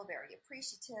respectful, very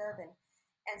appreciative.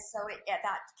 And so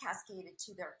that cascaded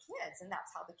to their kids, and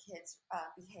that's how the kids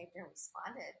behaved and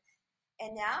responded.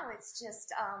 And now it's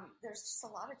just, there's just a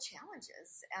lot of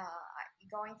challenges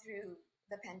going through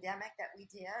the pandemic that we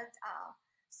did.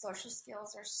 social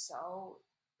skills are so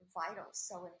vital,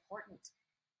 so important.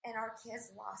 And our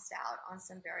kids lost out on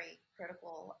some very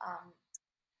critical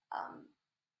um,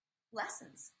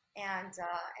 lessons. And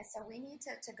so we need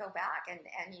to go back and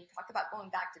you talk about going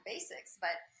back to basics,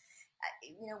 but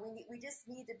we just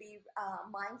need to be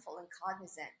mindful and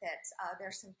cognizant that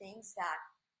there's some things that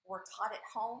were taught at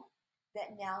home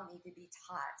that now need to be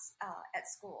taught at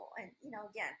school. And,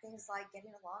 again, things like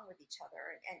getting along with each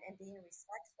other and being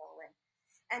respectful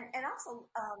and also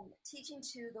teaching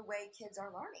to the way kids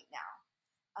are learning now.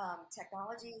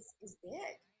 Technology is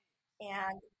big.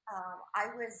 And um,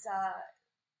 I was uh,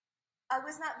 I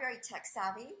was not very tech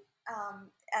savvy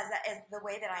as the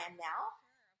way that I am now.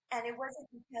 And it wasn't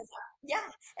because, yeah,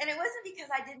 and it wasn't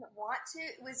because I didn't want to.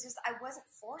 It was just I wasn't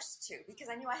forced to because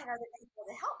I knew I had other people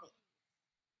to help me.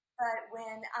 But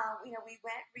when we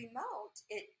went remote,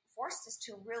 it forced us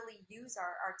to really use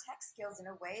our tech skills in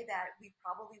a way that we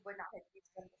probably would not have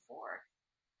used them before.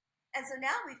 And so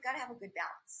now we've got to have a good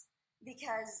balance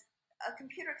because a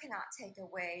computer cannot take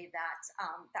away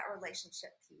that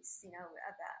relationship piece,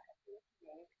 that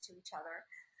to each other.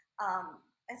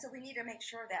 And so we need to make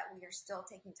sure that we are still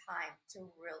taking time to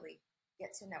really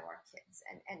get to know our kids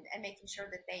and making sure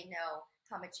that they know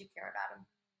how much you care about them.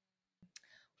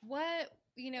 What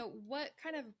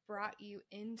kind of brought you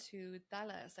into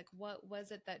Dallas? Like, what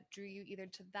was it that drew you either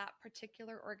to that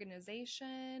particular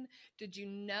organization? Did you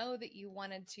know that you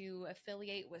wanted to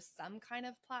affiliate with some kind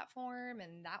of platform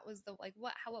and that was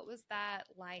what was that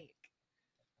like?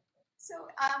 So,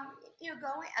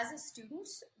 going as a student,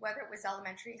 whether it was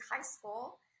elementary, high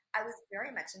school, I was very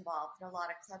much involved in a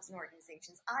lot of clubs and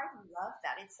organizations. I love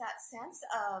that. It's that sense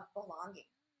of belonging,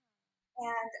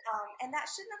 and that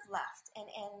shouldn't have left.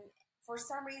 And for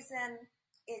some reason,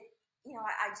 it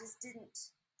I just didn't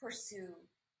pursue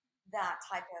that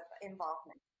type of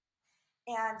involvement.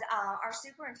 And our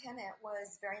superintendent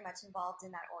was very much involved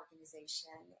in that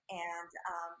organization, and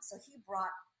so he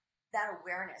brought that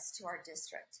awareness to our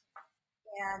district.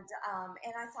 And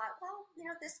I thought, well,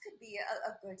 this could be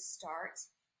a good start.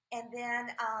 And then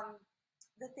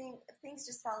things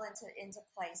just fell into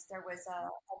place. There was a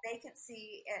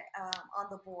vacancy on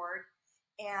the board,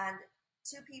 and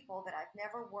two people that I've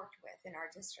never worked with in our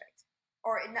district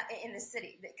or in the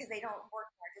city because they don't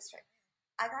work in our district.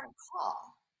 I got a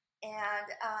call, and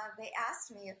they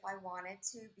asked me if I wanted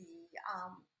to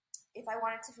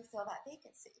fulfill that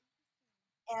vacancy.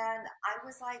 And I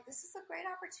was like, this is a great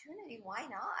opportunity. Why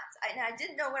not? And I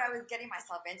didn't know what I was getting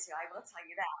myself into. I will tell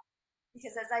you that.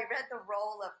 Because as I read the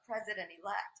role of president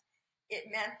elect, it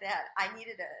meant that I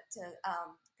needed to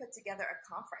put together a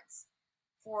conference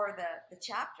for the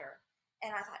chapter.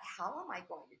 And I thought, how am I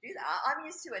going to do that? I'm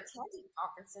used to attending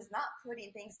conferences, not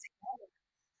putting things together.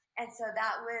 And so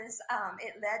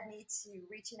it led me to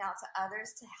reaching out to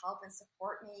others to help and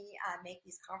support me make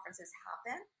these conferences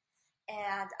happen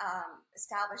and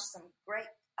established some great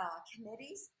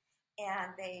committees,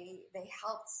 and they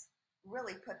helped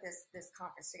really put this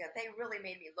conference together. They really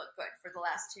made me look good for the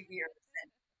last 2 years,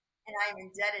 and I'm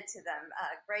indebted to them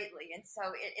greatly. And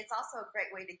so it's also a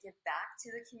great way to give back to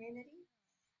the community.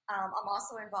 I'm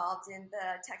also involved in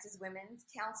the Texas Women's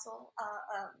Council,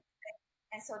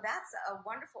 and so that's a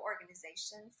wonderful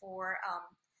organization for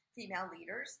female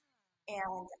leaders.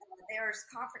 And there's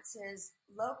conferences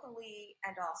locally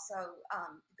and also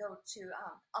go to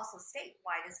also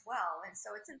statewide as well. And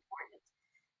so it's important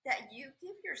that you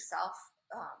give yourself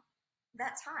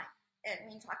that time. And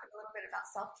we talk a little bit about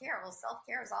self-care. Well,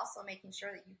 self-care is also making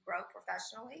sure that you grow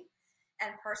professionally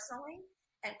and personally.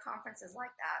 And conferences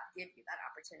like that give you that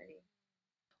opportunity.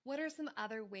 What are some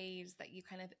other ways that you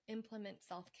kind of implement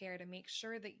self-care to make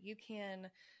sure that you can,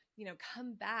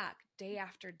 come back day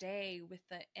after day with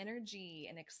the energy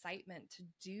and excitement to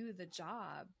do the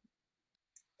job?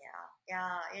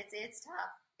 Yeah, it's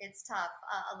tough. It's tough.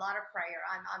 A lot of prayer.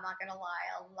 I'm not gonna lie.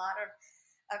 A lot of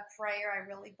prayer. I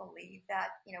really believe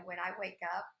that when I wake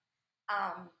up,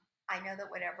 I know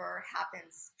that whatever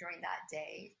happens during that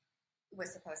day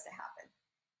was supposed to happen.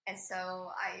 And so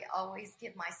I always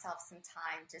give myself some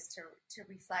time just to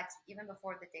reflect even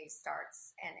before the day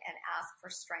starts and ask for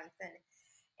strength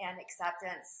and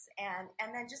acceptance and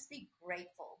then just be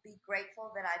grateful. Be grateful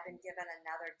that I've been given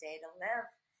another day to live.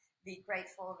 Be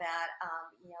grateful that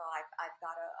I've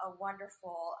got a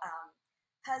wonderful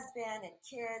husband and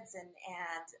kids and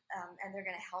they're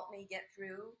going to help me get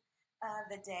through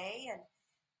the day and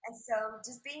so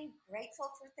just being grateful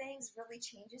for things really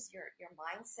changes your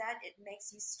mindset. It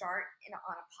makes you start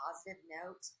on a positive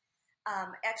note.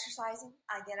 Exercising,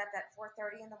 I get up at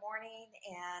 4:30 in the morning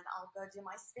and I'll go do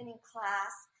my spinning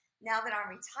class. Now that I'm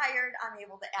retired, I'm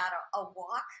able to add a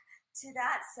walk to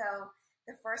that. So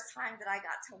the first time that I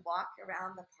got to walk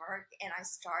around the park and I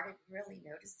started really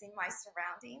noticing my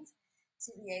surroundings,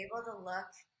 to be able to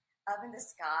look up in the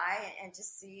sky and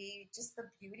just see just the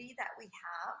beauty that we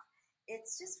have,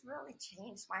 it's just really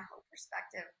changed my whole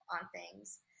perspective on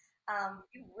things.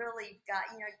 You really got,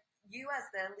 you as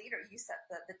the leader, you set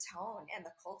the tone and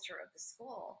the culture of the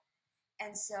school.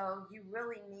 And so you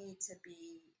really need to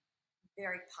be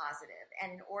very positive.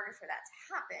 And in order for that to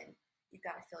happen, you've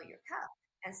got to fill your cup.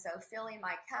 And so filling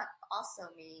my cup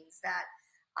also means that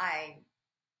I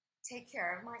take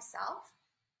care of myself.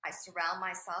 I surround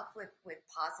myself with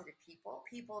positive people,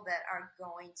 people that are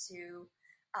going to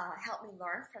help me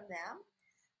learn from them.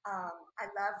 I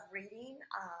love reading.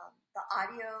 The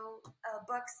audio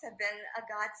books have been a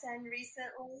godsend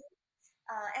recently.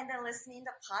 And then listening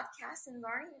to podcasts and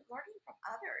learning from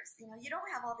others. You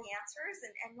don't have all the answers,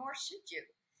 and nor should you.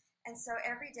 And so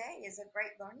every day is a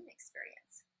great learning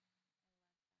experience.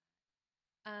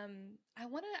 I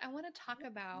want to talk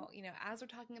about, as we're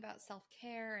talking about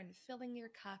self-care and filling your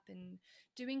cup and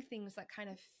doing things that kind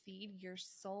of feed your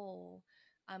soul.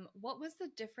 What was the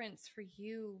difference for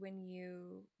you when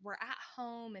you were at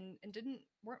home and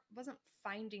wasn't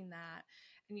finding that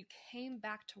and you came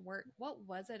back to work? What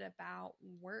was it about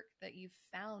work that you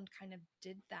found kind of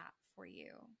did that for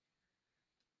you?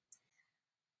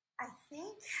 I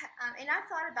think, and I've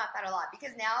thought about that a lot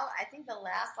because now I think the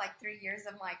last like 3 years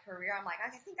of my career, I'm like,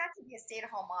 I think I could be a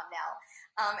stay-at-home mom now.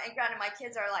 And granted, my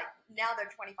kids are like, now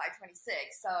they're 25,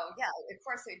 26. So yeah, of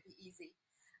course it would be easy.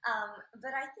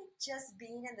 But I think just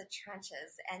being in the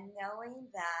trenches and knowing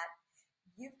that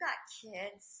you've got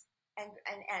kids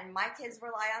and my kids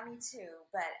rely on me too,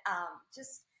 but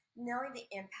just knowing the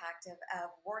impact of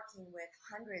working with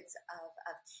hundreds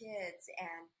of kids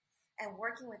and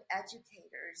working with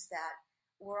educators that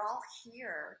we're all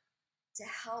here to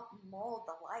help mold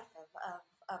the life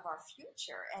of our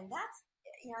future. And that's,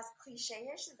 as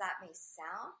cliche-ish as that may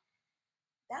sound,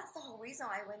 that's the whole reason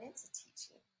I went into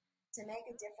teaching, to make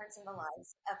a difference in the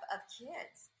lives of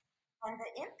kids and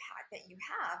the impact that you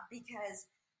have, because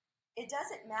it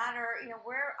doesn't matter,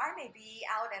 where I may be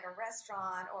out at a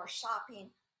restaurant or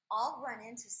shopping, I'll run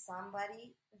into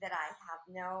somebody that I have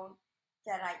known,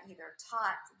 that I either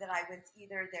taught, that I was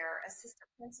either their assistant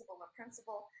principal or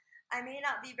principal. I may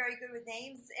not be very good with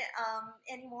names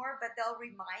anymore, but they'll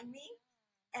remind me.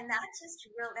 And that's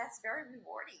very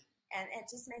rewarding. And it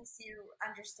just makes you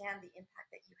understand the impact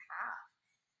that you have.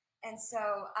 And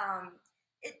so,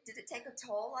 did it take a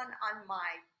toll on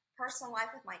my personal life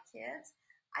with my kids?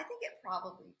 I think it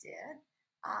probably did.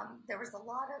 There was a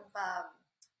lot of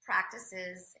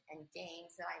practices and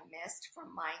games that I missed from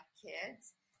my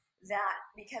kids, that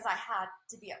because I had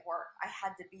to be at work, I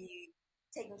had to be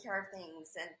taking care of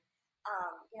things. And,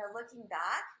 looking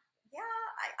back, yeah,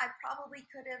 I probably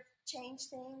could have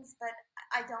changed things, but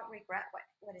I don't regret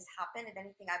what has happened. If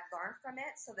anything, I've learned from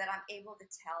it so that I'm able to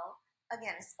tell,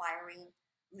 again, aspiring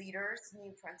leaders,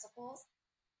 new principals,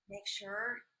 make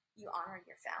sure you honor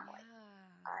your family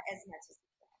Yeah. as much as you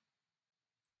can.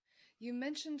 You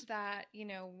mentioned that,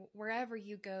 wherever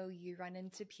you go, you run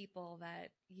into people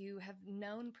that you have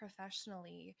known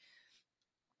professionally.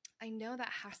 I know that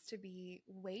has to be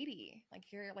weighty.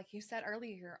 Like you said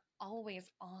earlier, you're always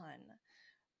on.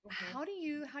 Mm-hmm. How do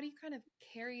you kind of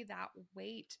carry that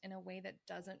weight in a way that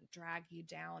doesn't drag you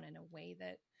down, in a way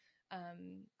that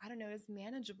I don't know, is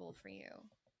manageable for you?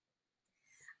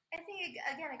 I think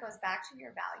again, it goes back to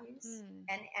your values Mm,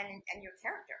 and your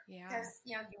character, yeah. because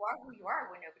you are who you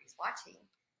are when nobody's watching.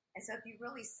 And so, if you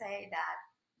really say that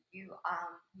you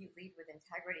lead with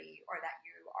integrity, or that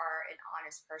you are an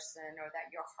honest person, or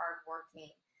that you're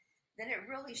hardworking, then it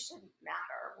really shouldn't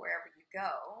matter wherever you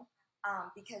go,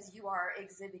 because you are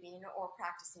exhibiting or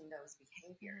practicing those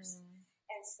behaviors. Mm,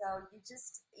 And so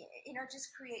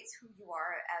just creates who you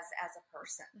are as a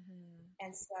person. hmm.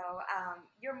 And so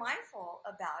you're mindful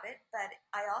about it, but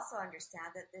I also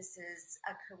understand that this is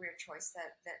a career choice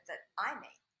that I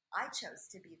made. I chose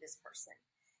to be this person.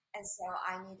 And so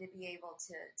I need to be able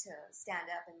to stand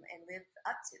up and live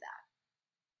up to that.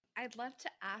 I'd love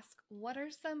to ask, what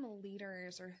are some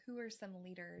leaders, or who are some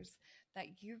leaders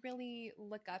that you really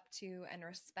look up to and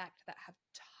respect, that have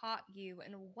taught you,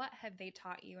 and what have they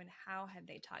taught you and how have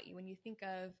they taught you? When you think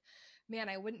of, man,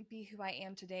 I wouldn't be who I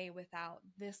am today without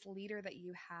this leader that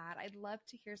you had. I'd love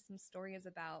to hear some stories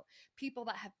about people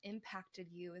that have impacted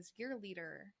you as your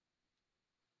leader.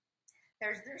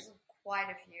 There's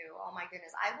quite a few. Oh my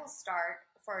goodness. I will start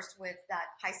first with that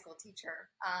high school teacher,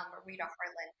 Rita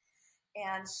Harlan.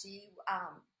 And she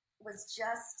was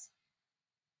just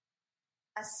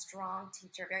a strong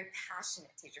teacher, very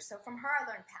passionate teacher. So from her, I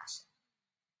learned passion.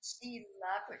 She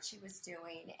loved what she was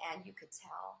doing, and you could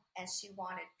tell. And she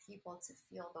wanted people to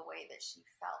feel the way that she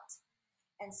felt.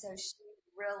 And so she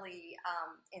really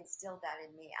instilled that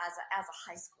in me as a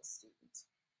high school student.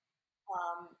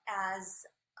 As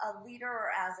a leader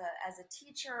or as a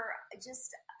teacher,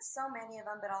 just so many of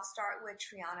them, but I'll start with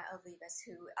Triana Olivas,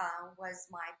 who was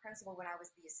my principal when I was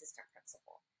the assistant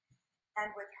principal. And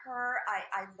with her,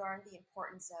 I learned the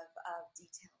importance of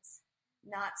details,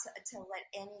 not to let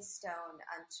any stone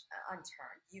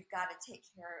unturned. You've got to take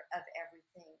care of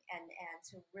everything and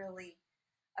to really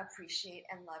appreciate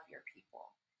and love your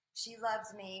people. She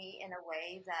loved me in a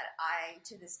way that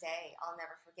to this day, I'll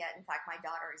never forget. In fact, my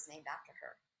daughter is named after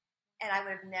her. And I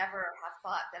would have never have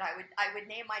thought that I would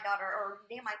name my daughter or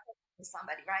name my kid for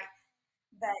somebody, right?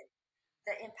 But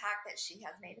the impact that she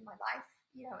has made in my life,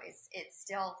 it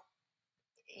still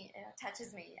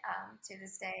touches me to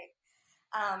this day.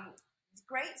 Um,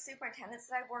 Great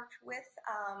superintendents that I've worked with.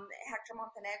 Hector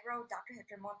Montenegro, Dr.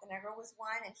 Hector Montenegro was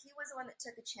one, and he was the one that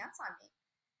took a chance on me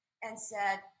and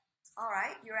said, all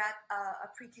right, you're at a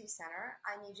pre-K center.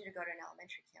 I need you to go to an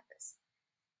elementary campus.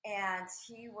 And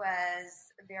he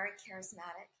was very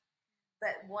charismatic.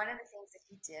 But one of the things that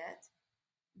he did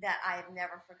that I have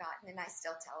never forgotten, and I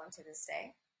still tell him to this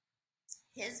day,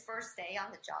 his first day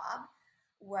on the job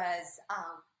was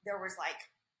there was like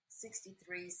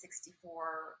 63,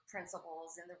 64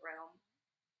 principals in the room.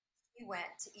 He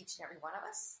went to each and every one of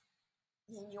us.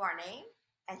 He knew our name,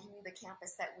 and he knew the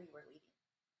campus that we were leading.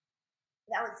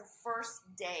 That was the first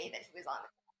day that he was on the,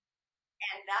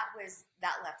 and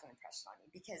that left an impression on me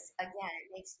because again,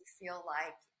 it makes you feel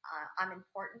like I'm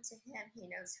important to him. He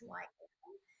knows who I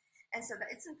am, and so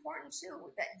it's important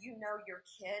too that you know your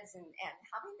kids and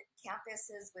having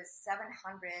campuses with 700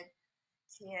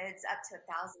 kids up to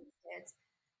 1,000 kids.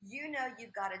 You know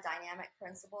you've got a dynamic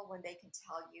principal when they can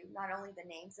tell you not only the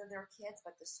names of their kids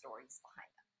but the stories behind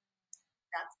them.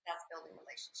 That's building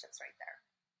relationships right there.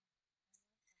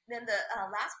 Then the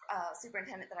last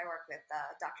superintendent that I worked with,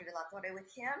 Dr. De La Torre, with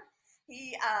him,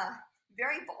 he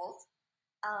very bold,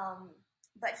 um,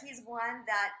 but he's one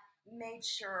that made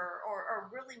sure or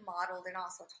really modeled and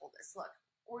also told us, look,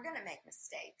 we're going to make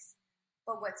mistakes,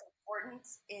 but what's important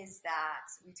is that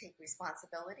we take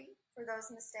responsibility for those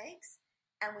mistakes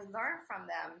and we learn from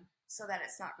them so that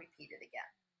it's not repeated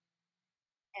again.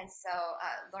 And so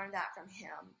learned that from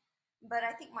him. But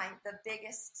I think the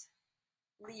biggest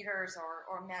leaders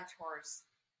or mentors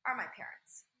are my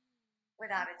parents,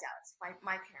 without a doubt.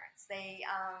 My parents, they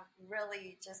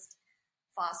really just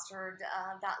fostered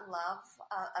that love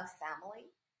of family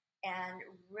and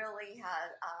really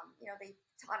had, they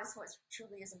taught us what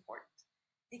truly is important.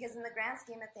 Because in the grand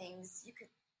scheme of things, you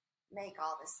could make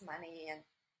all this money and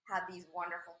have these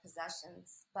wonderful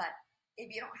possessions, but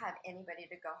if you don't have anybody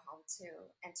to go home to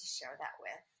and to share that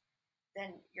with,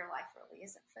 then your life really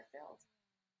isn't fulfilled.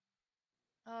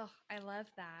 Oh, I love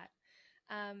that.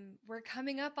 We're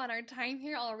coming up on our time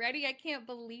here already. I can't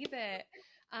believe it.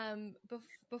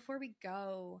 Before we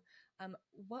go,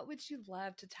 what would you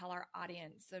love to tell our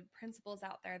audience, the principals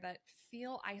out there that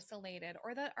feel isolated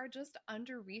or that are just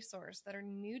under resourced, that are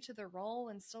new to the role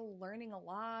and still learning a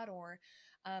lot, or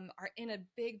are in a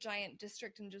big giant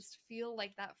district and just feel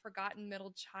like that forgotten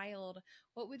middle child?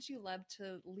 What would you love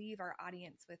to leave our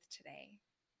audience with today?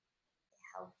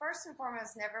 First and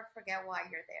foremost, never forget why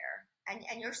you're there.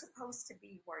 And you're supposed to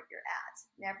be where you're at.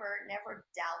 Never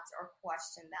doubt or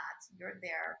question that. You're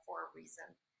there for a reason.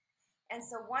 And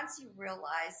so once you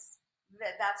realize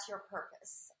that that's your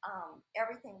purpose,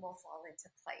 everything will fall into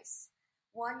place.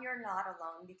 One, you're not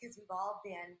alone because we've all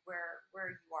been where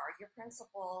you are. Your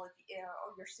principal, or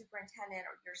your superintendent,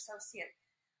 or your associate,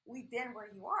 we've been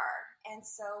where you are. And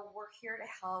so we're here to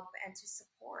help and to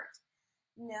support.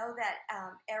 Know that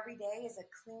every day is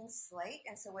a clean slate.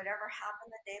 And so whatever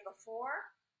happened the day before,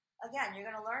 again, you're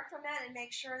going to learn from it and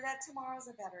make sure that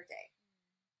tomorrow's a better day.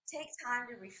 Take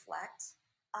time to reflect.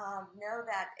 Know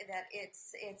that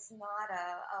it's not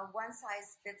a one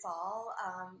size fits all.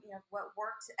 What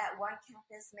worked at one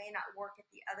campus may not work at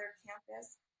the other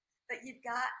campus, but you've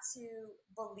got to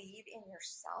believe in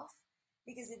yourself,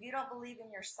 because if you don't believe in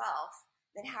yourself,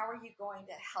 then how are you going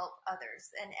to help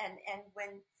others? And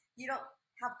when you don't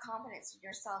have confidence in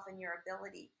yourself and your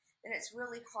ability, then it's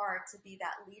really hard to be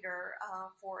that leader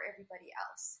for everybody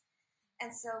else. And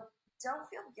so don't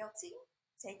feel guilty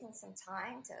taking some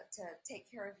time to take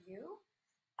care of you.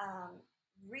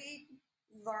 Read,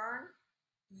 learn.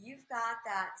 You've got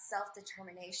that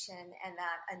self-determination and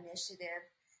that initiative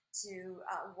to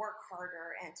work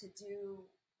harder and to do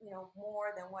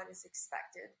more than what is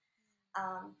expected.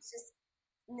 Just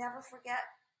never forget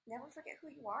who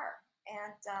you are,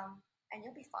 and and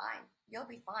you'll be fine. You'll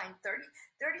be fine.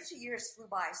 32 years flew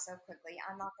by so quickly.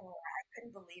 I'm not going to lie. I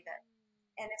couldn't believe it.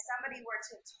 And if somebody were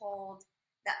to have told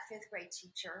that fifth grade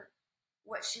teacher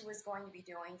what she was going to be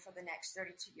doing for the next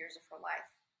 32 years of her life,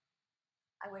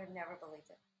 I would have never believed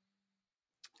it.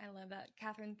 I love that.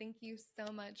 Catherine, thank you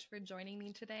so much for joining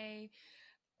me today.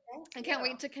 I can't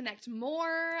wait to connect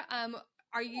more.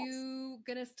 Are you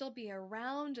going to still be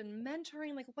around and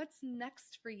mentoring? Like, what's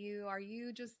next for you? Are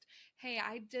you just, hey,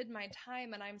 I did my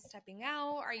time and I'm stepping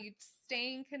out? Are you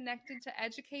staying connected to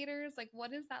educators? Like,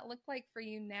 what does that look like for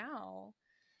you now?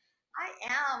 I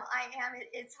am.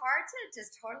 It's hard to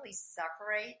just totally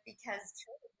separate because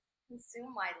children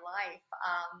consume my life.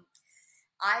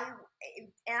 I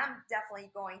am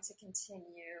definitely going to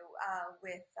continue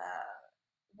with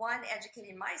one,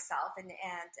 educating myself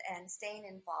and staying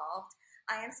involved.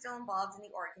 I am still involved in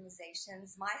the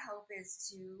organizations. My hope is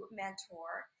to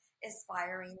mentor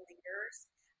aspiring leaders,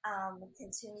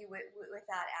 continue with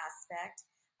that aspect.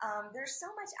 There's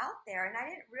so much out there, and I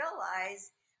didn't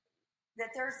realize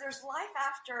that there's life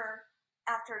after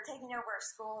taking over a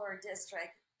school or a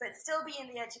district, but still be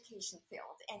in the education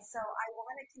field. And so I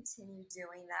want to continue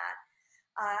doing that.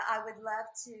 I would love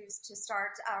to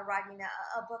start writing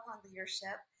a book on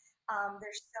leadership.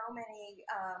 There's so many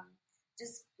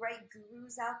just great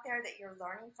gurus out there that you're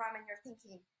learning from, and you're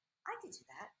thinking, I could do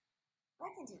that.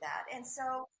 I can do that. And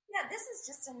so, yeah, this is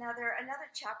just another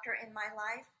chapter in my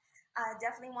life. I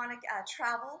definitely want to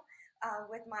travel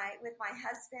with my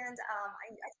husband.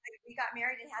 We got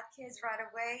married and had kids right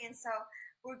away, and so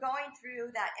we're going through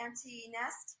that empty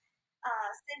nest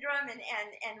syndrome and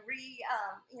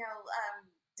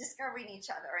discovering each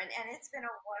other, and it's been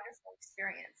a wonderful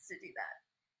experience to do that.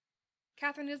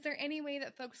 Catherine, is there any way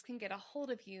that folks can get a hold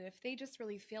of you if they just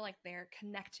really feel like they're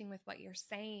connecting with what you're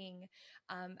saying?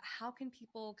 How can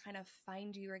people kind of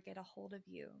find you or get a hold of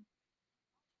you?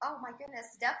 Oh my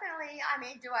goodness, definitely. I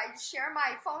mean, do I share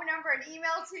my phone number and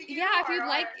email to you? Yeah,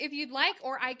 if you'd like,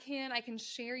 or I can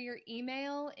share your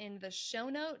email in the show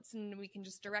notes and we can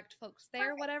just direct folks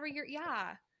there, whatever Yeah,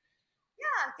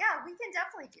 we can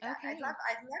definitely do that. Okay. I'd love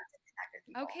to connect with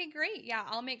people. Okay, great. Yeah,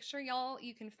 I'll make sure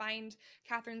you can find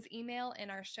Catherine's email in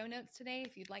our show notes today.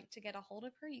 If you'd like to get a hold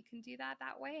of her, you can do that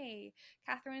way.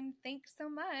 Catherine, thanks so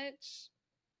much.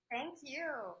 Thank you.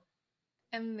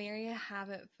 And there you have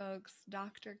it, folks.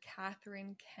 Dr.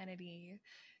 Catherine Kennedy.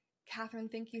 Catherine,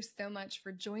 thank you so much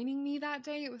for joining me that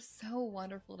day. It was so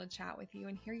wonderful to chat with you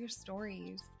and hear your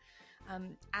stories.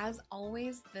 As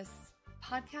always, this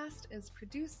podcast is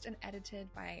produced and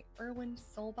edited by Erwin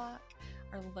Solbach.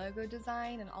 Our logo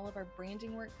design and all of our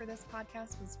branding work for this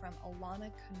podcast was from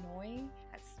Alana Kanoy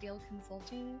at Steel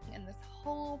Consulting. And this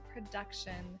whole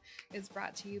production is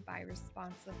brought to you by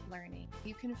Responsive Learning.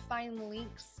 You can find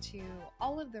links to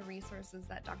all of the resources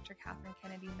that Dr. Catherine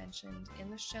Kennedy mentioned in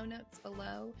the show notes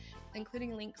below,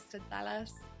 including links to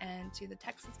Dallas and to the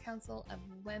Texas Council of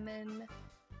Women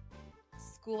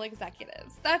School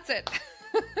Executives. That's it.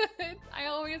 I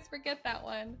always forget that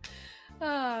one.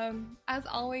 As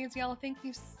always, y'all, thank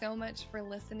you so much for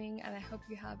listening, and I hope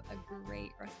you have a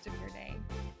great rest of your day.